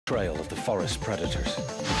trail of the forest predators.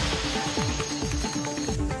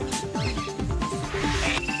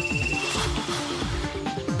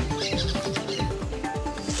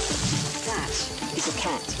 That is a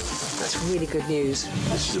cat. That's really good news.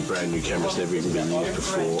 This is a brand new camera, it's never even been used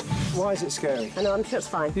before. Why is it scary? I know, I'm sure it's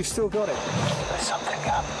fine. You've still got it. There's something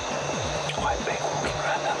quite big walking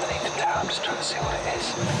around underneath the tower. I'm just trying to see what it is.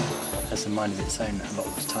 Has a mind of its own a lot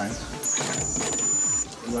of the time.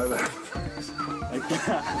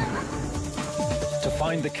 To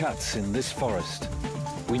find the cats in this forest,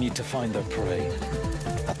 we need to find their prey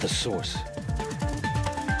at the source.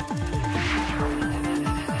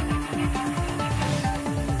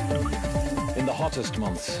 In the hottest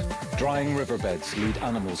months, drying riverbeds lead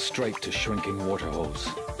animals straight to shrinking waterholes.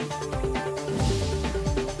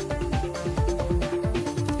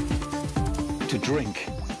 To drink,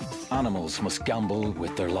 animals must gamble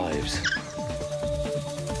with their lives.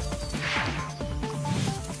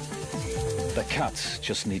 The cats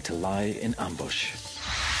just need to lie in ambush.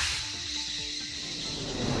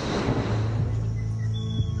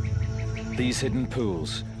 These hidden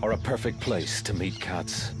pools are a perfect place to meet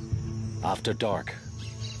cats after dark,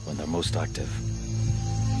 when they're most active.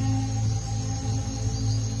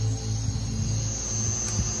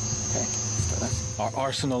 Okay, start that. Our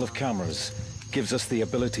arsenal of cameras gives us the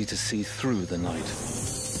ability to see through the night.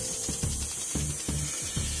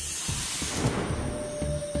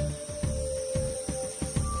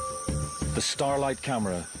 The Starlight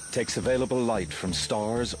camera takes available light from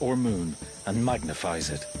stars or moon and magnifies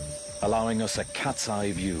it, allowing us a cat's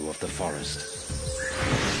eye view of the forest.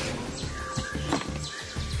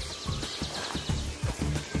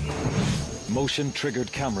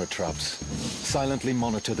 Motion-triggered camera traps silently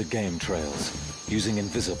monitor the game trails using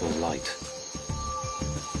invisible light.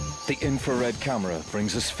 The infrared camera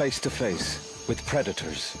brings us face to face with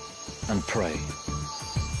predators and prey.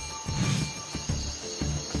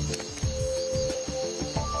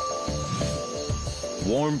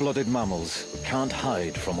 Warm-blooded mammals can't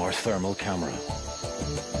hide from our thermal camera.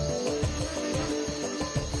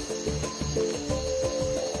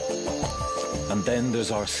 And then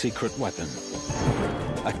there's our secret weapon.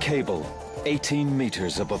 A cable 18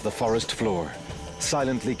 meters above the forest floor,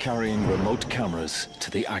 silently carrying remote cameras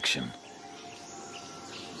to the action.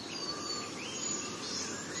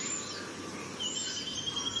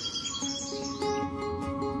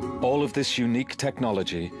 All of this unique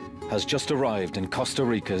technology has just arrived in Costa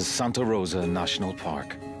Rica's Santa Rosa National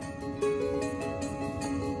Park.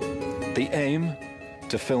 The aim?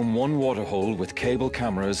 To film one waterhole with cable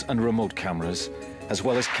cameras and remote cameras, as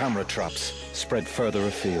well as camera traps spread further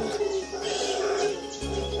afield.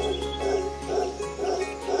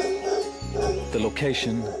 The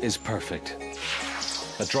location is perfect.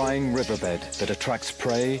 A drying riverbed that attracts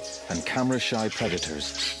prey and camera-shy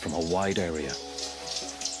predators from a wide area.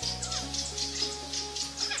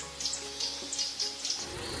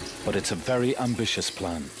 But it's a very ambitious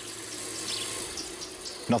plan.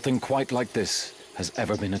 Nothing quite like this has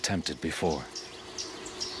ever been attempted before.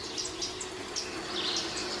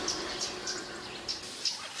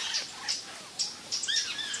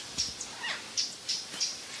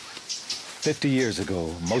 "50 years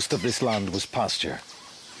ago, most of this land was pasture,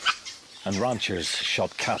 and ranchers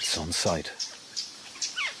shot cats on sight.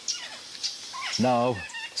 Now,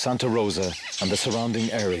 Santa Rosa and the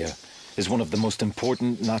surrounding area is one of the most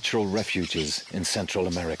important natural refuges in Central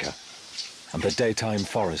America, and the daytime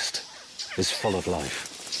forest is full of life.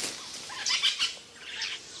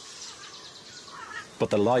 But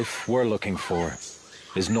the life we're looking for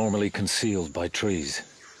is normally concealed by trees.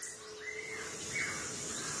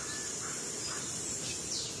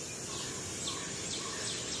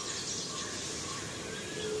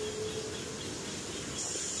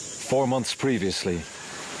 Four months previously,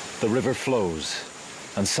 the river flows,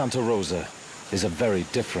 and Santa Rosa is a very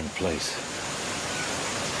different place.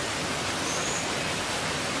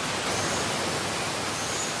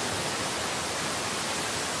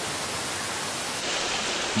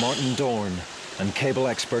 Martin Dorn and cable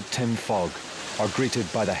expert Tim Fogg are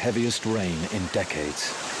greeted by the heaviest rain in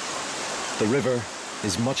decades. The river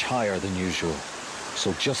is much higher than usual,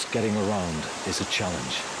 so just getting around is a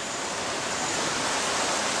challenge.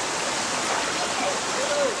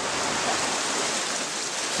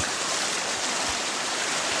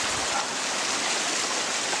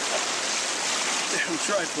 Damn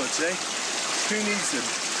tripods, eh? Who needs them?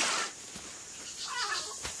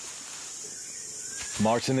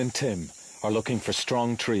 Martin and Tim are looking for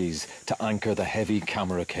strong trees to anchor the heavy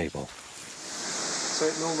camera cable. So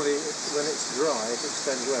it normally, when it's dry, it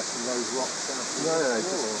extends west from those rocks out. No,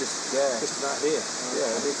 just Just about here.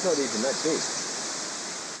 yeah, it's not even that big.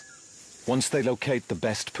 Once they locate the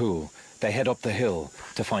best pool, they head up the hill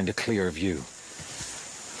to find a clear view.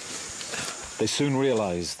 They soon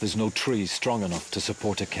realize there's no tree strong enough to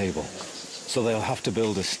support a cable, so they'll have to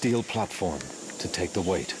build a steel platform to take the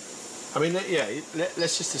weight. I mean, yeah,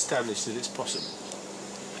 let's just establish that it's possible.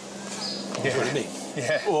 Yeah. What I mean?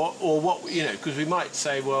 Yeah. Or what, you know, because we might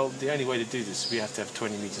say, well, the only way to do this is we have to have a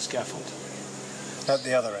 20-metre scaffold. At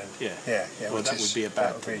the other end? Yeah. Yeah, yeah. Well, that would be a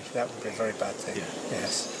bad thing. That would be a very bad thing. Yeah.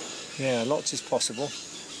 Yes. Yeah, lots is possible.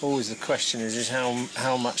 Always the question is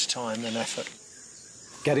how much time and effort.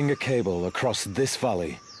 Getting a cable across this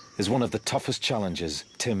valley is one of the toughest challenges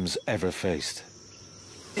Tim's ever faced.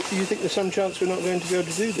 Do you think there's some chance we're not going to be able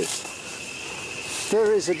to do this?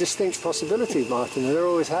 There is a distinct possibility, Martin, and there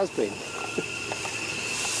always has been.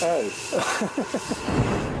 Oh.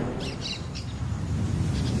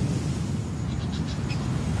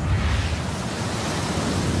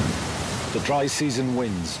 The dry season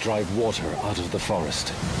winds drive water out of the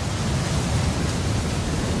forest.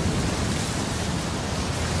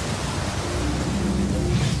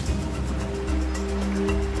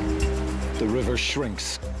 The river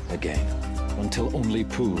shrinks again until only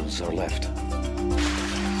pools are left.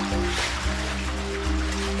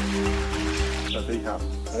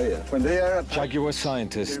 Jaguar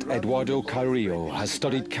scientist Eduardo Carrillo has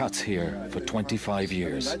studied cats here for 25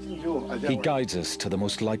 years. He guides us to the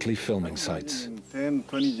most likely filming sites. 10,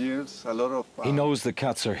 20 years, a lot of... He knows the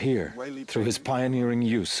cats are here through his pioneering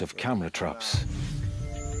use of camera traps.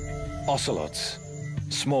 Ocelots,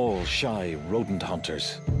 small, shy rodent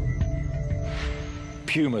hunters.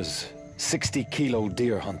 Pumas, 60-kilo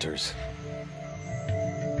deer hunters.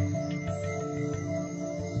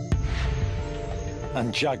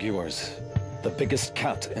 And jaguars, the biggest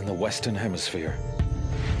cat in the Western Hemisphere,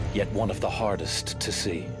 yet one of the hardest to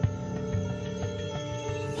see.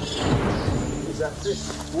 Is that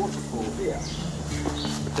this waterfall here?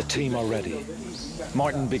 The team are ready.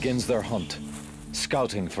 Martin begins their hunt,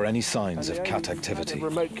 scouting for any signs of cat activity. We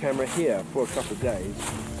had a remote camera here for a couple of days,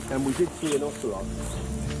 and we did see an ocelot.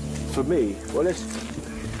 For me, well, let's...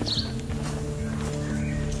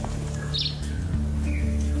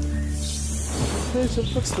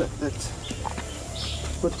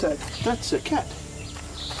 What's that? That's a cat.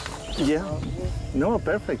 Yeah, no,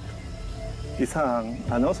 perfect. It's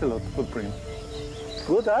an ocelot footprint.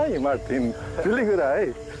 Good eye, Martin. Really good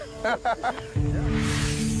eye.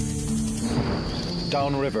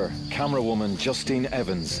 Downriver, camera woman Justine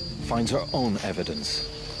Evans finds her own evidence.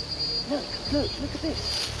 Look at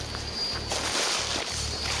this.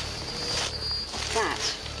 That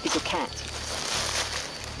is a cat.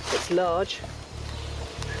 It's large.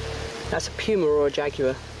 That's a puma or a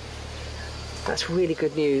jaguar. That's really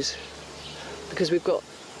good news, because we've got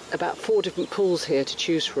about 4 different pools here to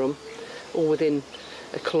choose from, all within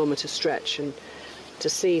a kilometre stretch, and to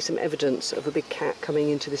see some evidence of a big cat coming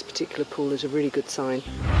into this particular pool is a really good sign.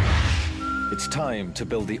 It's time to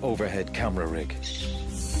build the overhead camera rig.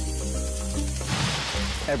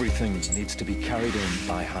 Everything needs to be carried in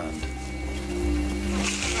by hand.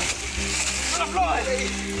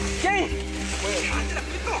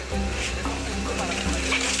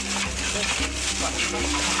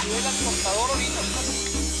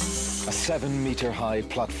 A 7-metre-high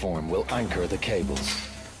platform will anchor the cables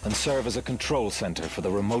and serve as a control centre for the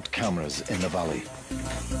remote cameras in the valley.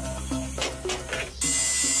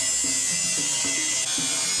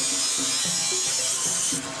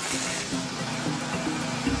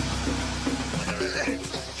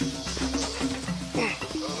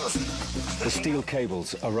 The steel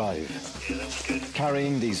cables arrive.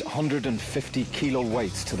 Carrying these 150-kilo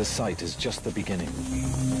weights to the site is just the beginning.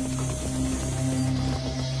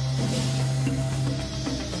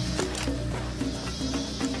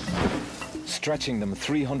 Stretching them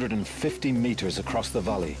 350 meters across the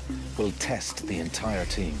valley will test the entire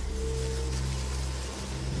team.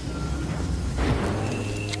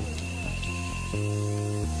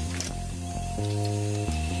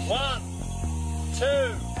 One,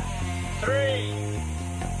 2, 3,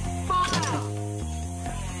 fire!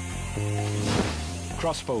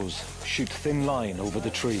 Crossbows shoot thin line over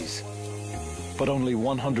the trees, but only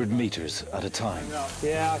 100 meters at a time.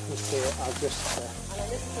 Yeah, I can see it.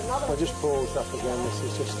 I just paused up again. This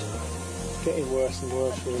is just getting worse and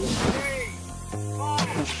worse, really.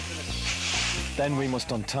 Then we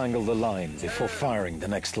must untangle the line before firing the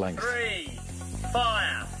next length. 3,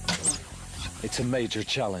 fire! It's a major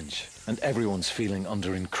challenge, and everyone's feeling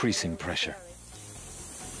under increasing pressure.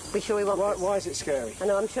 We sure we want this? Why is it scary? I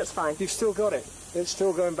know, I'm sure it's fine. You've still got it. It's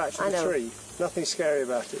still going back to the tree. Nothing scary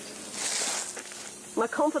about it. My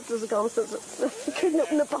confidence has gone since I couldn't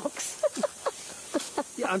open the box.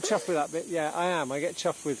 Yeah, I'm chuffed with that bit. Yeah, I am. I get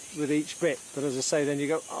chuffed with each bit. But as I say, then you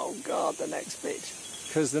go, oh God, the next bit.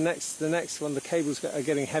 Because the next one, the cables are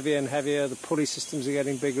getting heavier and heavier. The pulley systems are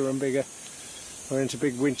getting bigger and bigger. We're into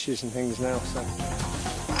big winches and things now. So.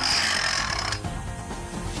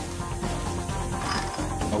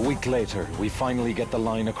 A week later, we finally get the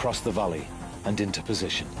line across the valley and into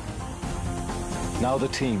position. Now the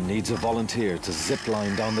team needs a volunteer to zip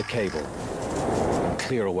line down the cable and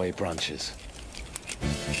clear away branches.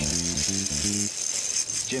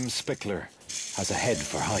 Jim Spickler has a head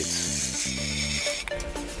for heights.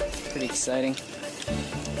 Pretty exciting.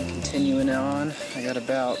 Continuing on, I got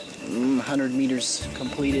about 100 meters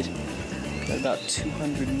completed. Got about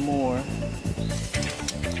 200 more.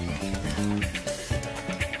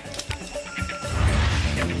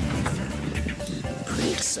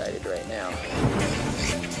 Pretty excited right now.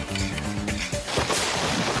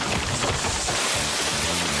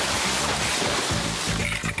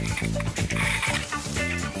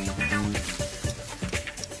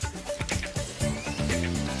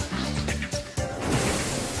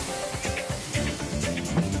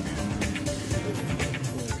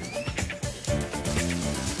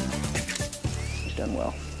 Done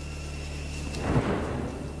well.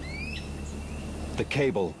 The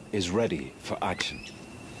cable is ready for action.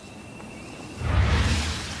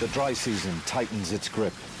 The dry season tightens its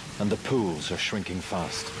grip and the pools are shrinking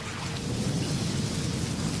fast.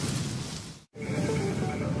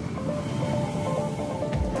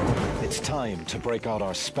 It's time to break out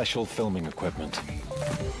our special filming equipment.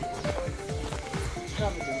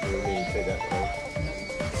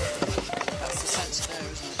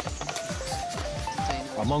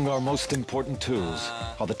 Among our most important tools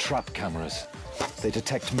are the trap cameras. They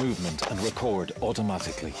detect movement and record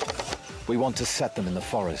automatically. We want to set them in the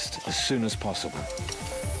forest as soon as possible.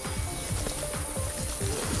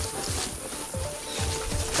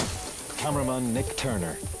 Cameraman Nick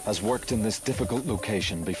Turner has worked in this difficult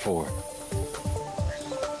location before.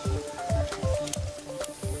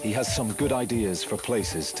 He has some good ideas for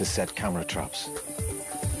places to set camera traps.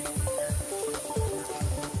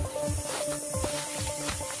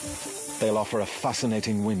 They'll offer a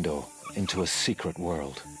fascinating window into a secret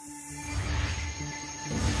world.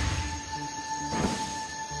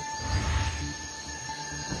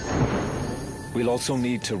 We'll also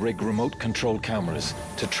need to rig remote control cameras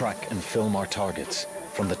to track and film our targets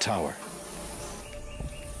from the tower.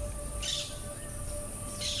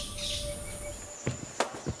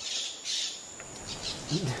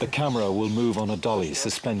 The camera will move on a dolly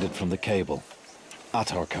suspended from the cable,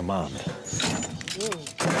 at our command,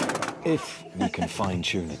 if we can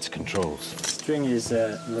fine-tune its controls. String is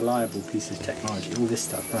a reliable piece of technology. All this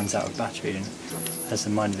stuff runs out of battery and has a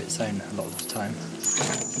mind of its own a lot of the time.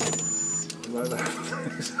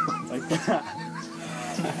 Like that.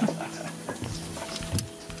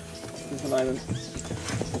 Here's an island.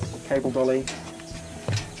 Cable dolly.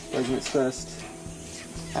 Raising its first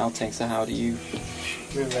outing, so how do you...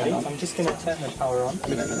 We're ready. I'm just going to turn the power on.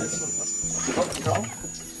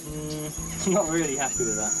 I'm not really happy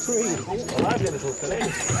with that. Well, I'd be a little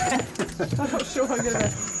delayed. I'm not sure I'm going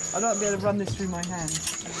to... I don't be able to run this through my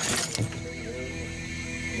hands.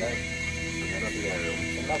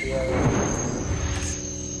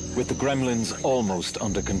 With the gremlins almost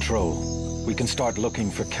under control, we can start looking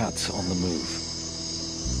for cats on the move.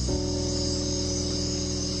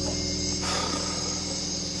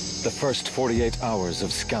 The first 48 hours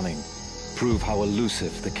of scanning prove how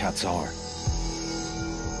elusive the cats are.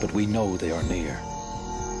 But we know they are near.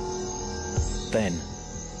 Then,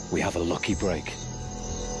 we have a lucky break.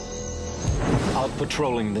 Out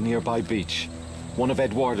patrolling the nearby beach, one of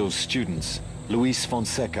Eduardo's students, Luis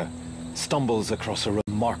Fonseca, stumbles across a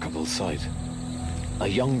remarkable sight. A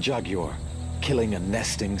young jaguar killing a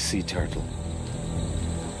nesting sea turtle.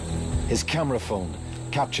 His camera phone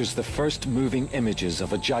captures the first moving images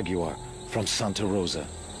of a jaguar from Santa Rosa.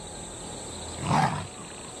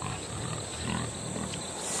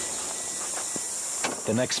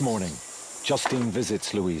 The next morning, Justine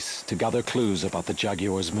visits Luis to gather clues about the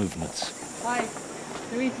jaguar's movements. Hi,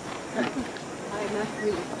 Luis. Hi, nice to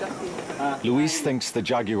meet you, Justine. Luis thinks the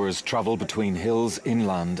jaguars travel between hills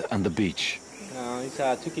inland and the beach.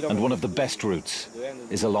 And one of the best routes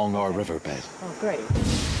is along our riverbed. Oh, great.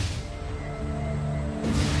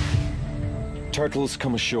 Turtles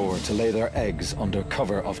come ashore to lay their eggs under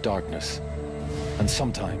cover of darkness. And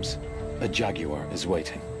sometimes, a jaguar is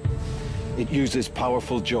waiting. It uses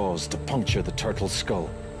powerful jaws to puncture the turtle's skull,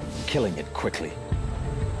 killing it quickly.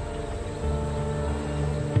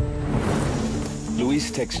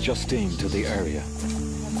 Luis takes Justine to the area.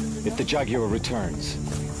 If the jaguar returns,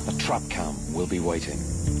 a trap cam will be waiting.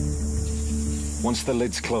 Once the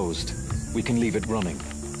lid's closed, we can leave it running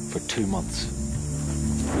for 2 months.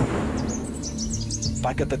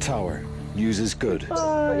 Back at the tower, news is good.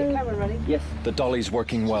 Got your camera running? Yes. The dolly's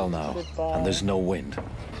working well now, and there's no wind.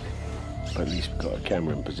 But at least we've got a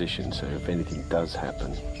camera in position, so if anything does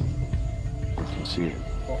happen, we can see it.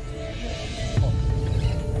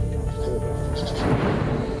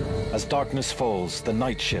 As darkness falls, the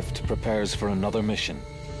night shift prepares for another mission,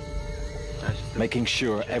 making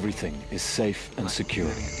sure everything is safe and secure.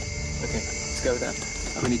 Okay, let's go with that.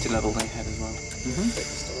 We need to level the head as well.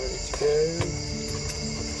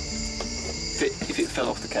 If it fell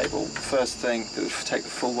off the cable, the first thing that would take the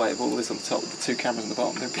full weight of all this on the top with the 2 cameras on the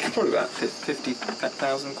bottom, there'd be probably about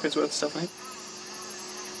 50,000 quid's worth of stuff, I think.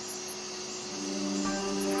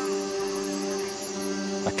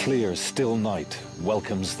 A clear, still night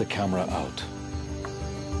welcomes the camera out.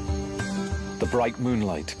 The bright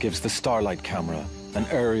moonlight gives the Starlight camera an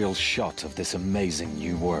aerial shot of this amazing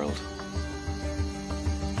new world.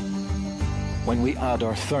 When we add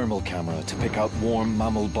our thermal camera to pick out warm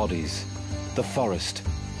mammal bodies, the forest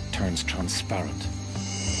turns transparent.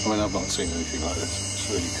 I mean, I've not seen anything like this. It's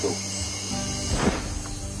really cool.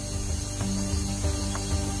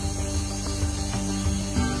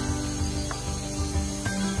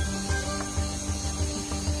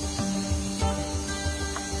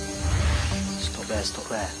 Stop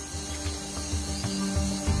there.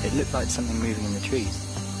 It looked like something moving in the trees.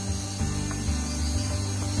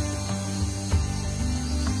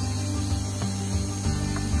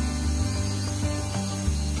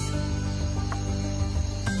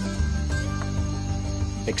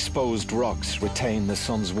 Exposed rocks retain the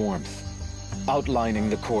sun's warmth,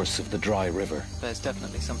 outlining the course of the dry river. There's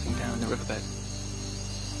definitely something down the riverbed.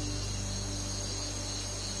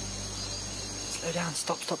 Slow down,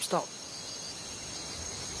 stop.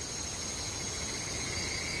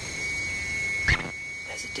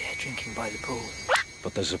 There's a deer drinking by the pool.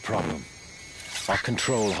 But there's a problem. Our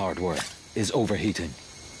control hardware is overheating.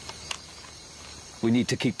 We need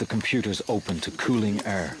to keep the computers open to cooling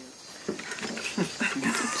air.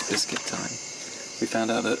 It's biscuit time. We found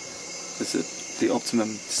out that the optimum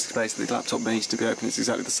space that the laptop needs to be open is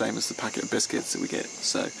exactly the same as the packet of biscuits that we get,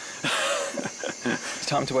 so... It's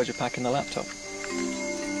time to wedge a pack in the laptop.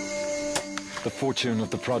 The fortune of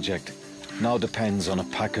the project now depends on a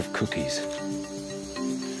pack of cookies.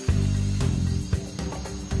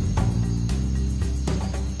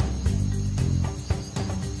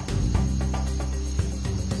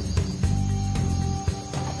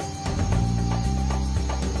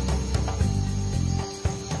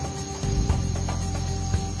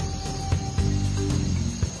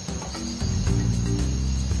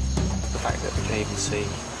 Even see, you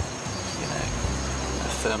know, a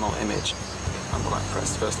thermal image. I'm quite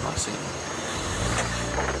impressed. First time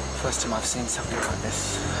I've seen something like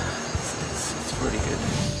this. It's really good.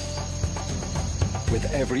 With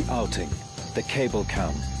every outing, the cable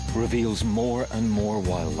cam reveals more and more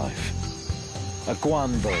wildlife. A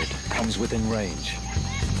guan bird comes within range.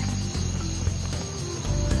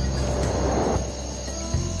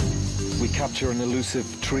 We capture an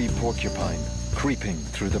elusive tree porcupine creeping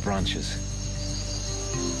through the branches.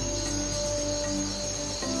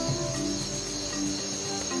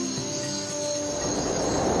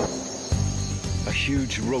 A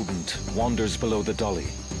huge rodent wanders below the dolly.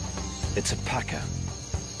 It's a paca,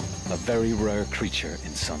 a very rare creature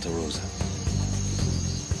in Santa Rosa.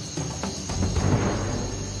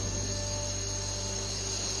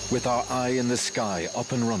 With our eye in the sky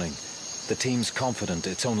up and running, the team's confident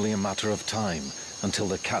it's only a matter of time until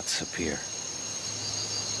the cats appear.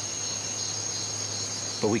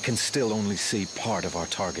 But we can still only see part of our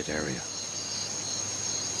target area.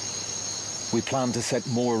 We plan to set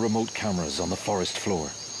more remote cameras on the forest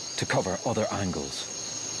floor to cover other angles.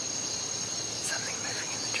 Something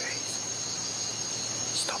moving in the trees.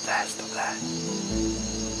 Stop there.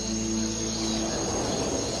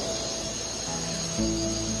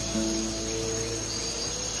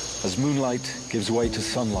 As moonlight gives way to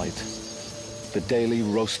sunlight, the daily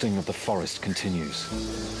roasting of the forest continues.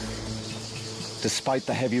 Despite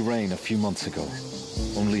the heavy rain a few months ago,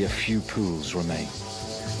 only a few pools remain.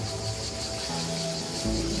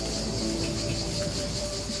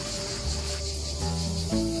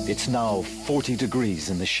 It's now 40 degrees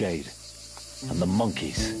in the shade, and the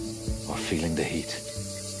monkeys are feeling the heat.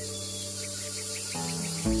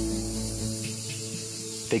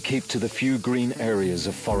 They keep to the few green areas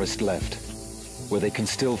of forest left, where they can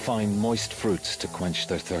still find moist fruits to quench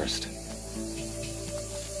their thirst.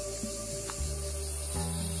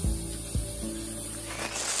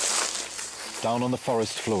 Down on the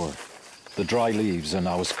forest floor, The dry leaves are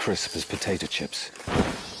now as crisp as potato chips.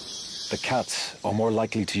 The cats are more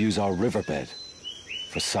likely to use our riverbed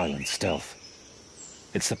for silent stealth.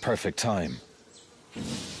 It's the perfect time.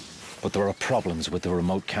 But there are problems with the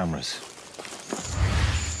remote cameras.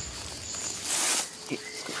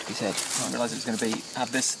 It's got to be said. I didn't realise it was going to be...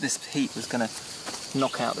 this heat was going to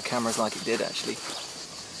knock out the cameras like it did, actually.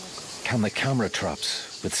 Can the camera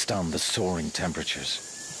traps withstand the soaring temperatures?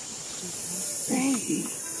 Hey,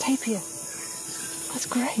 tapir. That's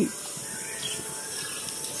great.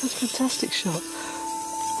 That's a fantastic shot.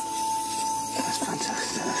 That's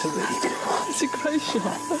fantastic. That's a really good one. It's a great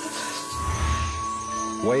shot.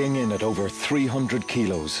 Weighing in at over 300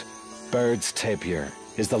 kilos, Baird's tapir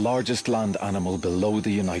is the largest land animal below the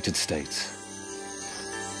United States.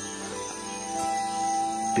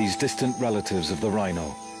 These distant relatives of the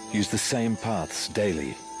rhino use the same paths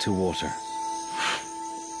daily to water,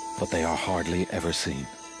 but they are hardly ever seen.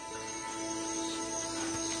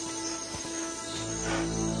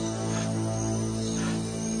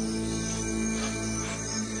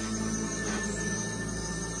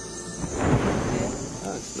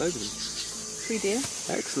 Loads of them. 3 deer.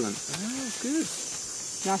 Excellent. Oh, good.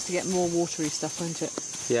 Nice to get more watery stuff, won't it?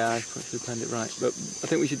 Yeah, I probably should have planned it right. But I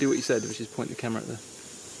think we should do what you said, which is point the camera at the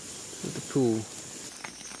pool.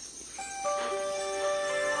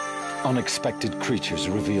 Unexpected creatures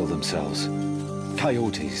reveal themselves.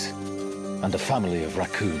 Coyotes and a family of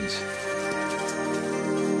raccoons.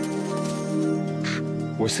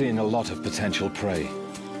 We're seeing a lot of potential prey,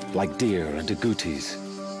 like deer and agoutis.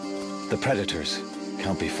 The predators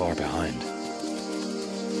can't be far behind.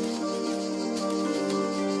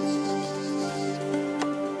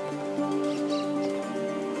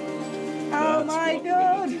 Oh my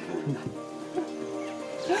God!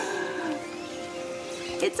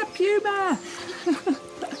 It's a puma!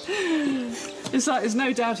 It's like there's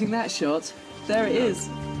no doubting that shot. There it is.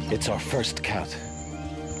 It's our first cat.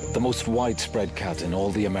 The most widespread cat in all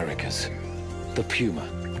the Americas. The puma.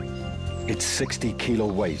 Its 60-kilo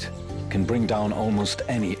weight can bring down almost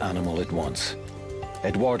any animal it wants.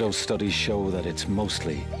 Eduardo's studies show that it's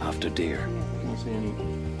mostly after deer.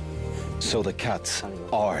 So the cats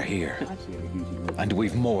are here. And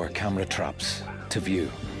we've more camera traps to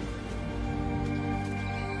view.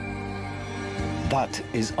 That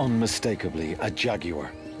is unmistakably a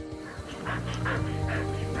jaguar.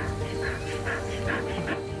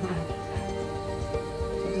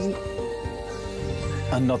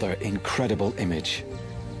 Another incredible image.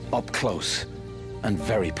 Up close and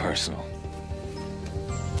very personal.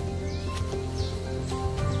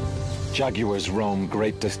 Jaguars roam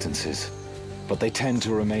great distances, but they tend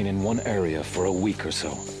to remain in one area for a week or so.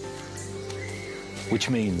 Which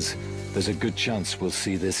means there's a good chance we'll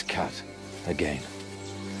see this cat again.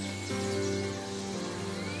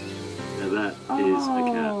 Now that is a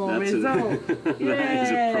cat. That is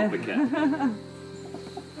a proper cat.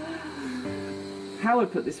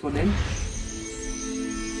 Howard put this one in.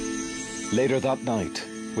 Later that night,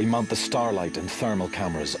 we mount the starlight and thermal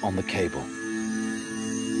cameras on the cable.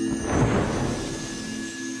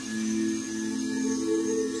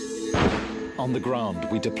 On the ground,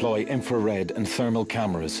 we deploy infrared and thermal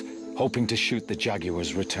cameras, hoping to shoot the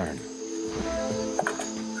jaguar's return.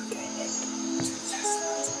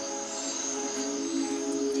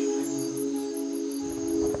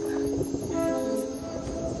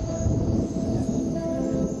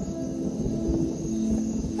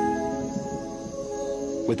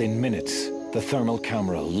 Within minutes, the thermal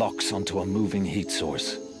camera locks onto a moving heat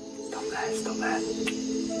source. Stop there, stop there. I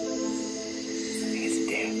think it's a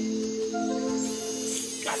deer.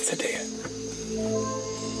 That's a deer.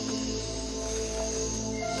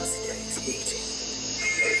 What's he doing? Is he eating?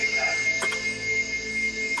 He's moving there.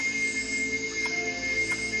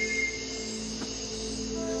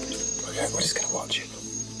 Okay, we're just going to watch it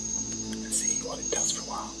and see what it does for a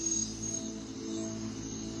while.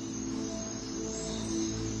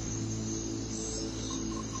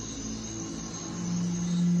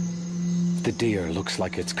 The deer looks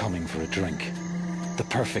like it's coming for a drink. The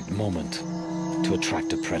perfect moment to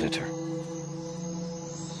attract a predator.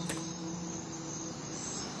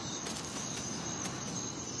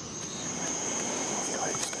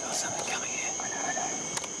 Something coming in. I know.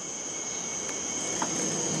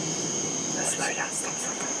 Let's slow down, stop.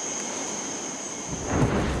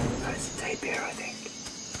 Oh, it's a tapir, I think.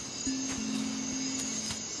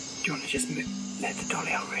 Do you want to just let the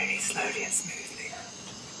dolly out really slowly and smoothly?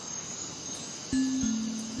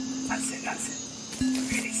 That's it.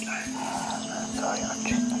 Really slow. Sorry,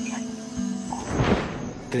 okay.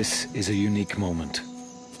 This is a unique moment.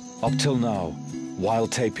 Up till now,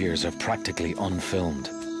 wild tapirs are practically unfilmed.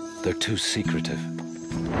 they're too secretive.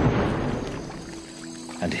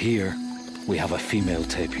 And here, we have a female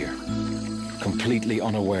tapir, completely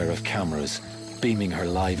unaware of cameras, beaming her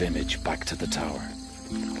live image back to the tower.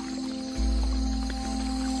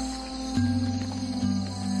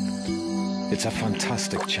 It's a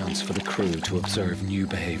fantastic chance for the crew to observe new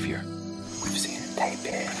behavior. We've seen a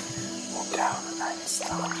tapir walk down and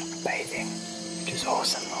start bathing, which is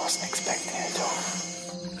awesome. I wasn't expecting it at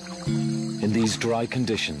all. In these dry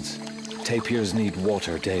conditions, tapirs need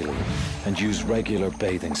water daily and use regular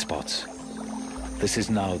bathing spots. This is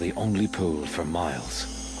now the only pool for miles.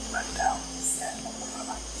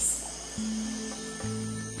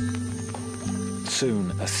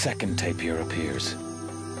 Soon, a second tapir appears.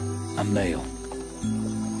 A male.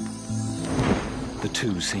 The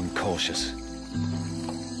two seem cautious.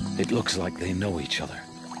 It looks like they know each other.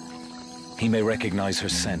 He may recognize her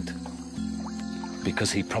scent,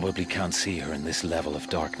 because he probably can't see her in this level of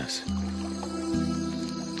darkness.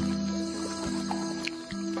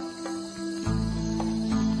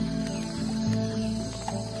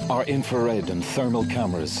 Our infrared and thermal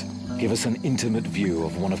cameras give us an intimate view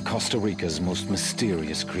of one of Costa Rica's most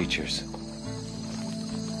mysterious creatures.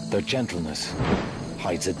 Their gentleness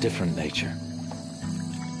hides a different nature.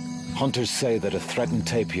 Hunters say that a threatened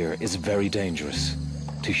tapir is very dangerous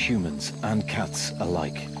to humans and cats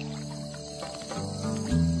alike.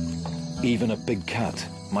 Even a big cat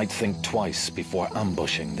might think twice before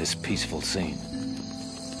ambushing this peaceful scene.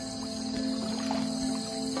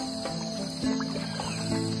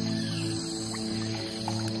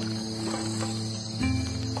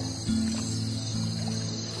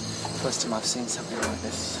 First time I've seen something like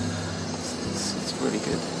this. It's really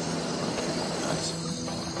good. Okay, nice.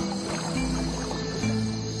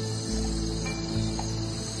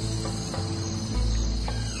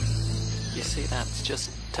 You see that? It's just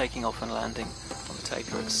taking off and landing on the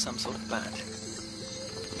tapir. It's some sort of bat.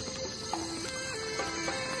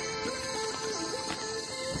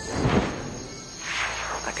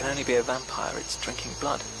 That can only be a vampire. It's drinking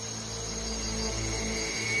blood.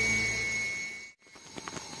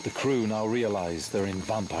 The crew now realize they're in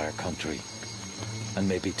vampire country and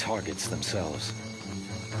may be targets themselves.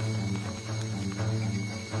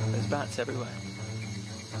 There's bats everywhere.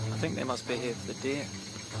 I think they must be here for the deer.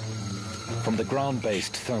 From the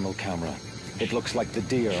ground-based thermal camera, it looks like the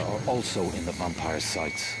deer are also in the vampire's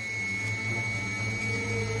sights.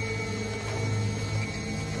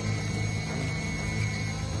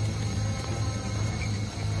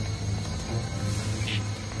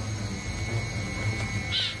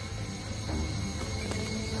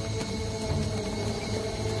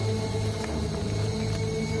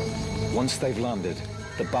 Once they've landed,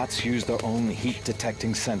 the bats use their own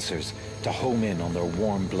heat-detecting sensors to home in on their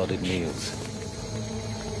warm-blooded meals.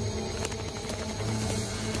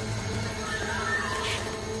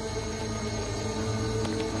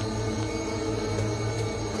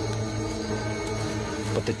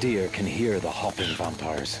 But the deer can hear the hopping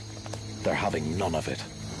vampires. They're having none of it.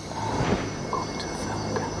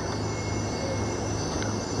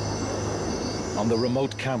 On the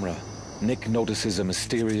remote camera, Nick notices a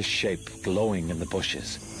mysterious shape glowing in the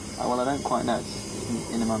bushes. Oh, well, I don't quite know.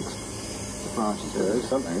 It's in amongst the branches. Yeah, there's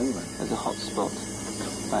something, isn't there? There's a hot spot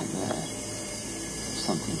back there.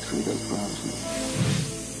 Something through those branches.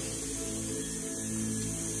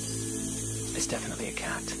 It's definitely a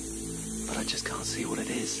cat, but I just can't see what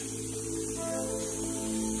it is.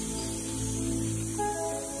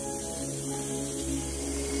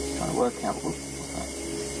 Trying to work out what's that.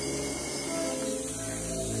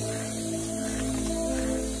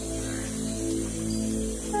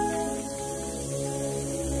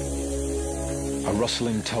 A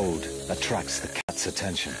rustling toad attracts the cat's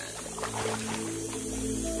attention.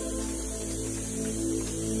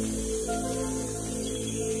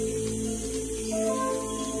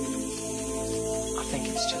 I think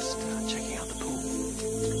it's just checking out the pool.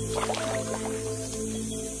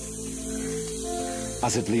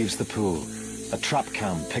 As it leaves the pool, a trap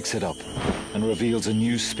cam picks it up and reveals a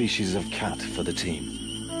new species of cat for the team.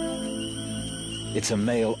 It's a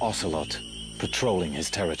male ocelot patrolling his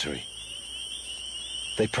territory.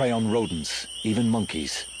 They prey on rodents, even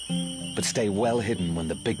monkeys, but stay well hidden when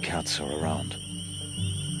the big cats are around.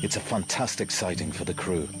 It's a fantastic sighting for the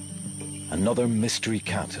crew. Another mystery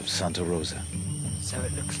cat of Santa Rosa. So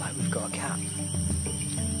it looks like we've got a cat.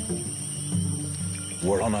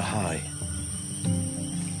 We're on a high.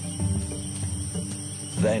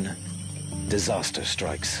 Then, disaster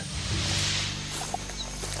strikes.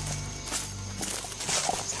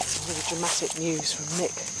 That's really dramatic news from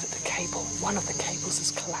Nick that the cable, one of the cables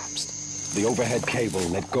has collapsed. The overhead cable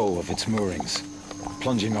let go of its moorings,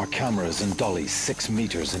 plunging our cameras and dollies 6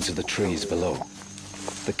 meters into the trees below.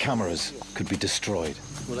 The cameras could be destroyed.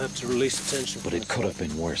 We'll have to release the tension. But it could have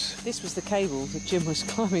been worse. This was the cable that Jim was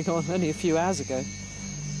climbing on only a few hours ago.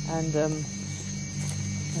 And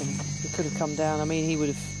he could have come down. I mean, he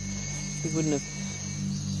wouldn't have.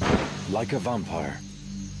 Like a vampire,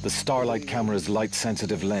 the Starlight camera's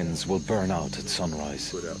light-sensitive lens will burn out at sunrise.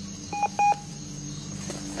 So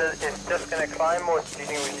it's just going to climb, or do you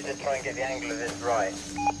think we should just try and get the angle of this right?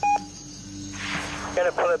 I'm going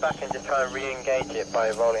to pull it back and just try and re-engage it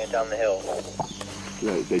by rolling it down the hill.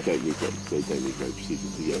 No, they don't need ropes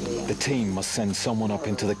even to get it. The team must send someone up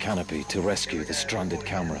into the canopy to rescue the stranded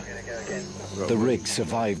camera. The rig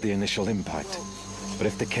survived the initial impact, but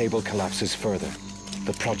if the cable collapses further,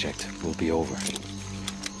 the project will be over. I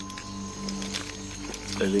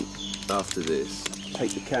think after this,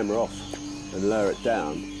 take the camera off and lower it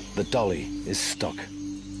down. The dolly is stuck.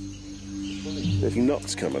 If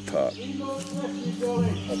knots come apart.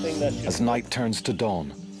 As night turns to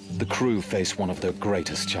dawn, the crew face one of their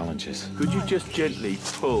greatest challenges. Could you just gently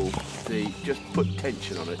pull just put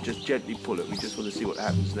tension on it, just gently pull it. We just want to see what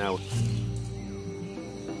happens now.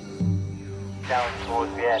 Down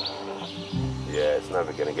towards the end. Yeah, it's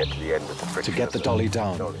never going to get to the end of the friction. To get the dolly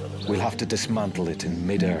down, we'll have to dismantle it in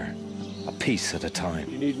mid-air, a piece at a time.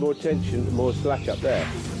 You need more tension, more slack up there.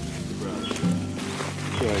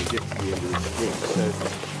 Try and get to the end of the string.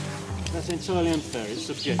 So that's entirely unfair. It's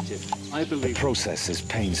subjective. I believe the process is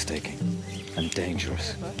painstaking and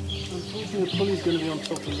dangerous. Unfortunately, the pulley's going to be on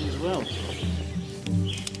top of it as well.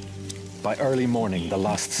 By early morning, the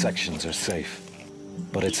last sections are safe,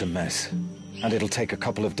 but it's a mess, and it'll take a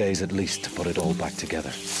couple of days at least to put it all back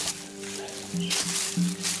together.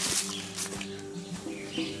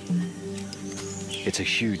 It's a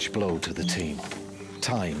huge blow to the team.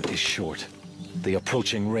 Time is short. The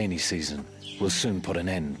approaching rainy season will soon put an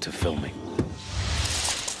end to filming.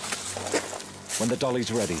 When the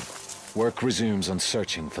dolly's ready, work resumes on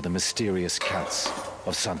searching for the mysterious cats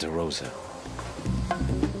of Santa Rosa.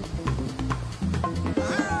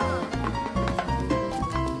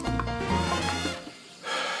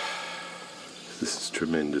 this is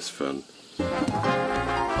tremendous fun.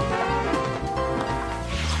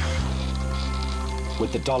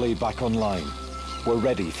 With the dolly back online, we're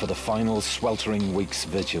ready for the final sweltering week's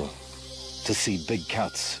vigil to see big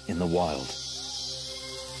cats in the wild.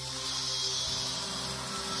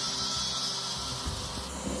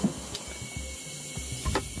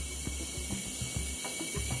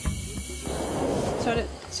 Turn it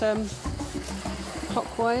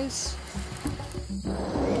clockwise.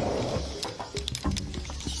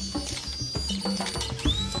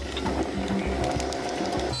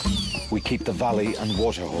 We keep the valley and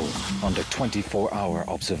waterhole under 24-hour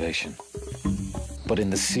observation. But in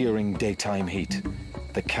the searing daytime heat,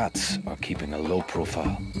 the cats are keeping a low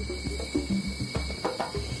profile.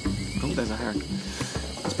 Oh, there's a heron.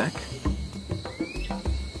 It's back.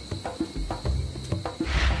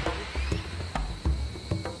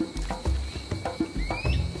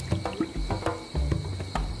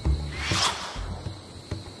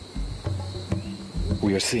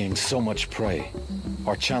 We are seeing so much prey,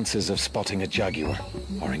 our chances of spotting a jaguar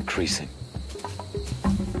are increasing.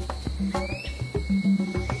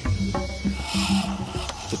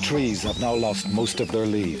 The trees have now lost most of their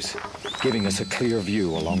leaves, giving us a clear view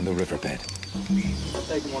along the riverbed.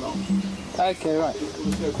 Take one off. Okay, right.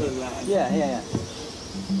 Yeah.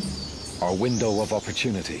 Our window of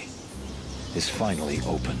opportunity is finally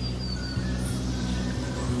open.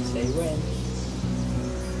 Say when.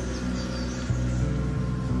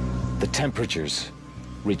 The temperatures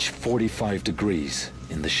reach 45 degrees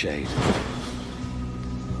in the shade.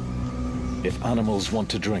 If animals want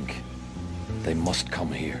to drink, they must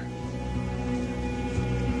come here.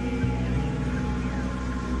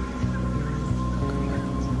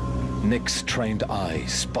 Nick's trained eye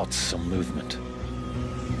spots some movement.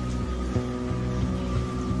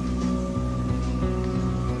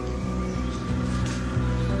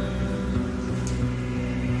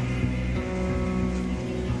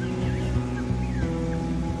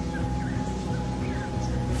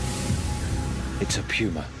 It's a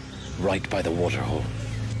puma, right by the waterhole.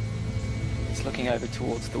 It's looking over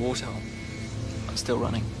towards the waterhole. I'm still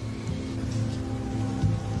running.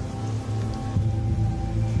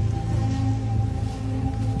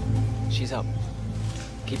 She's up.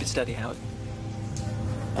 Keep it steady, Howard.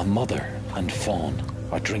 A mother and fawn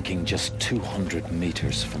are drinking just 200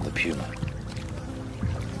 meters from the puma.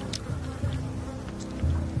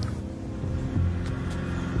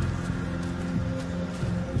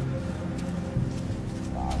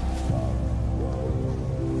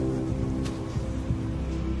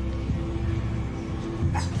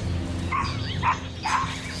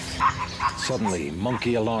 Suddenly,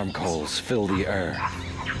 monkey alarm calls fill the air.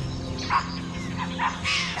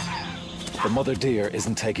 The mother deer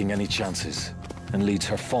isn't taking any chances and leads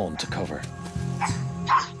her fawn to cover.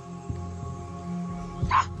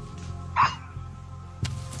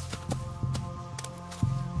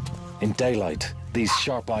 In daylight, these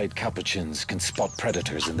sharp-eyed capuchins can spot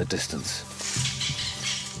predators in the distance.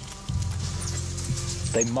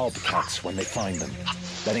 They mob cats when they find them,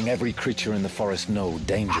 letting every creature in the forest know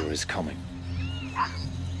danger is coming.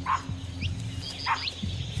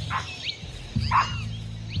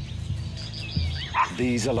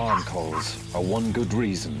 These alarm calls are one good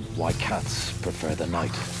reason why cats prefer the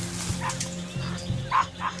night.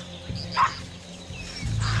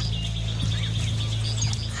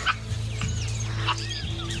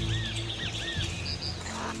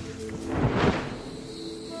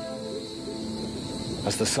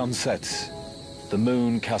 As the sun sets, the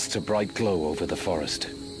moon casts a bright glow over the forest.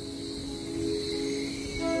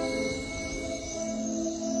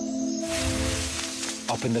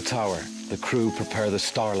 Up in the tower, the crew prepare the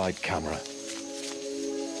starlight camera.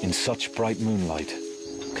 In such bright moonlight,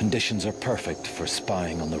 conditions are perfect for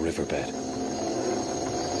spying on the riverbed.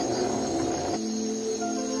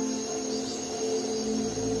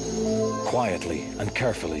 Quietly and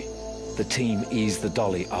carefully, the team ease the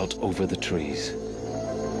dolly out over the trees.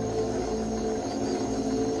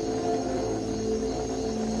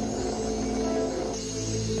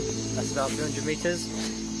 That's about 200 meters.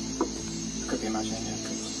 Could be imagining it.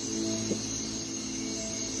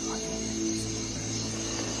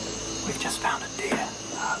 We've just found a deer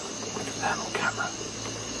with a thermal camera,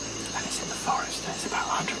 and it's in the forest, and it's about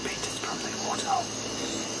 100 meters from the waterhole,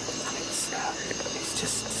 and it's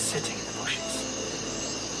just sitting in the bushes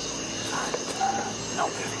and not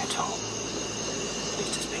moving at all.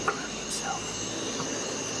 It's just been grooming itself,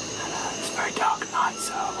 and it's a very dark night,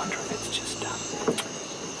 so I wonder if it's just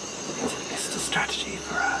it's a strategy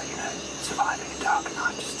for surviving a dark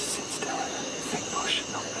night, just to sit still in a thick bush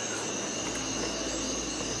and not move.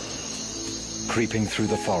 Creeping through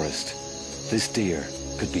the forest, this deer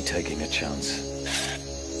could be taking a chance.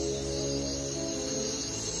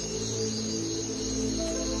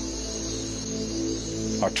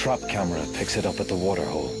 Our trap camera picks it up at the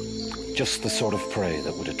waterhole, just the sort of prey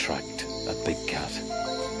that would attract a big cat.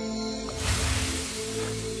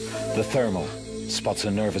 The thermal spots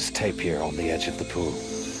a nervous tapir on the edge of the pool.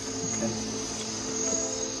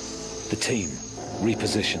 The team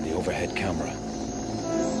reposition the overhead camera.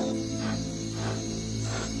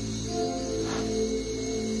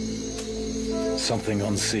 Something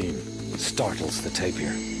unseen startles the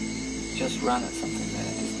tapir. Just ran at something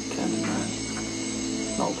there, just turning around.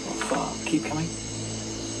 Not far. Keep coming.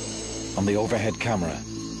 On the overhead camera,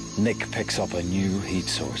 Nick picks up a new heat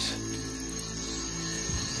source.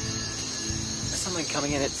 There's something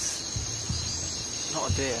coming in. It's not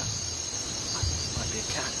a deer. It might be a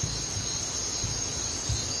cat.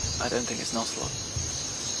 I don't think it's an ocelot.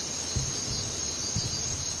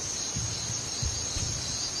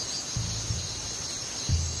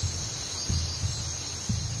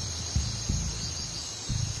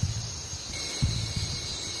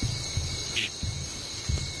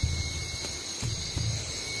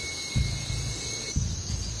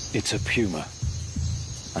 It's a puma,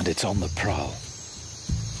 and it's on the prowl.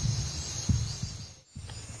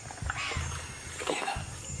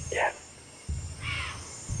 Yeah.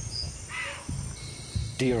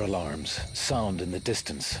 Deer alarms sound in the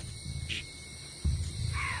distance.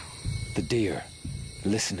 The deer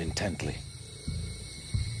listen intently.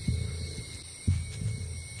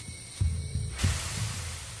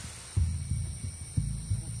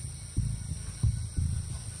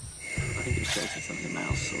 I think it's chasing something, a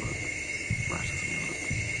mouse or a rat or something.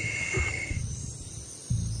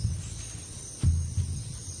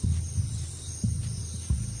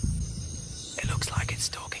 It looks like it's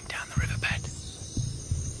stalking down the riverbed.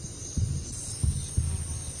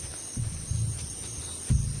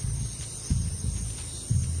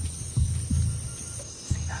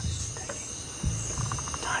 See that? It's taking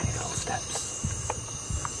tiny little steps.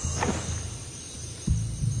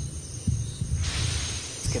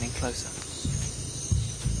 It's getting closer.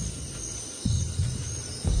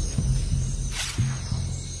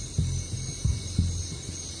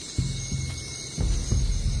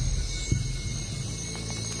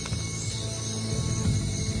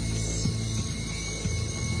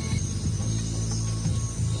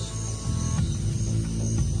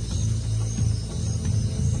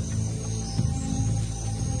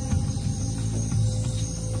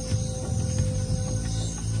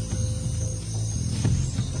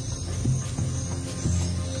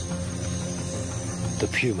 The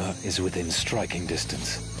puma is within striking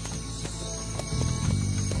distance.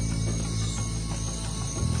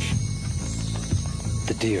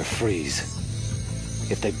 The deer freeze.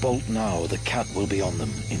 If they bolt now, the cat will be on them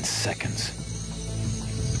in seconds.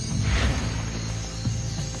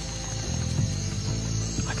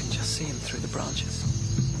 I can just see him through the branches.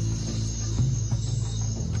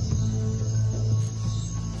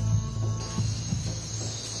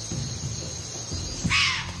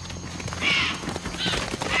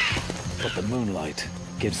 But the moonlight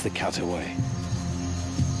gives the cat away.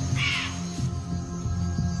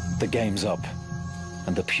 The game's up,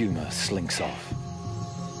 and the puma slinks off.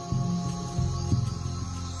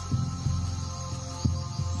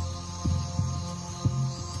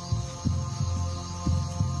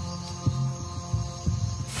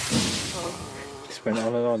 Just went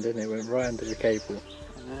on and on, didn't it? Went right under the cable.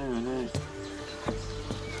 I know.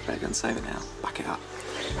 Better go and save it now. Back it up.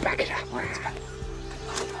 Back it up. Right, it's back.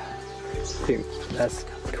 I think that's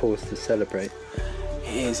cause to celebrate.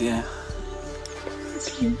 It is, yeah.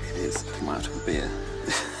 It is. I might have to have a beer.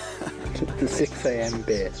 The 6 AM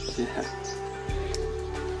beer. Yeah.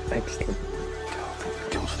 Excellent.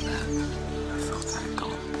 God for that. I thought that had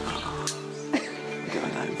gone.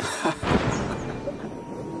 Going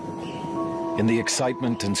home. In the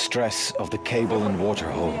excitement and stress of the cable and water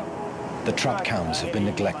hole, the trap cams have been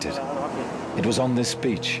neglected. It was on this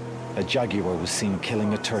beach a jaguar was seen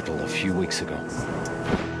killing a turtle a few weeks ago.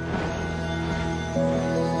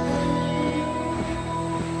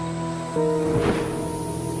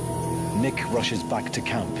 Nick rushes back to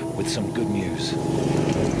camp with some good news.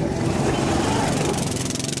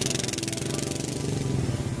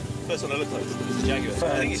 First one I looked at was the jaguar.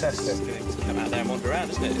 I think it's just going to come out there and wander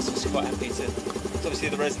around, isn't it? It's just quite happy to... It's obviously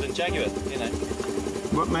the resident jaguar, you know.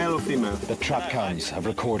 What, male or female? The trap cams have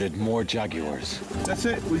recorded more jaguars. That's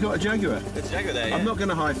it, we got a jaguar. There's a jaguar there, yeah. I'm not going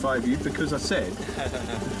to high-five you because I said.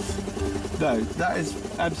 No, that is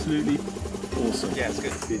absolutely awesome. Yeah, it's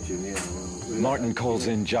good. Martin calls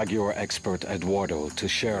in jaguar expert Eduardo to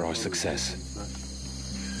share our success.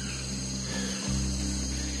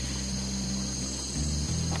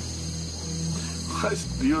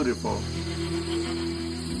 That's beautiful.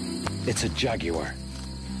 It's a jaguar.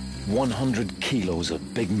 100 kilos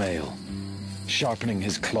of big male, sharpening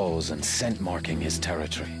his claws and scent marking his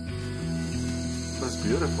territory. That's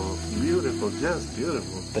beautiful, beautiful, just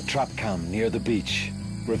beautiful. The trap cam near the beach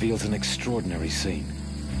reveals an extraordinary scene.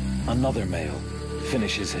 Another male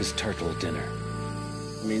finishes his turtle dinner.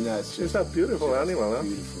 I mean, that's It's a beautiful animal, huh?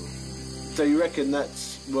 beautiful. So you reckon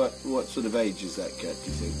that's what sort of age is that cat,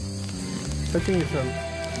 do you think? I think it's let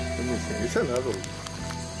me see, it's an adult.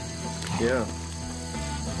 Yeah.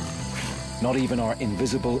 Not even our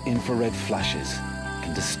invisible infrared flashes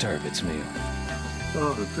can disturb its meal.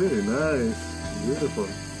 Oh, pretty nice. Beautiful.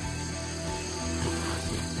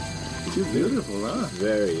 Too beautiful, huh?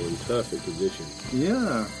 Very in perfect condition.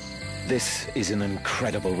 Yeah. This is an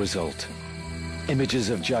incredible result. Images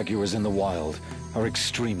of jaguars in the wild are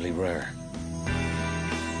extremely rare.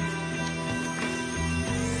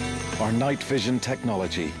 Our night vision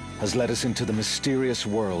technology has led us into the mysterious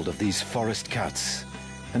world of these forest cats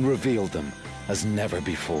and revealed them as never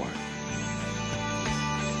before.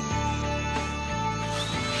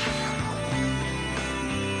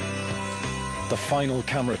 The final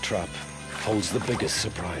camera trap holds the biggest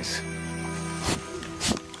surprise.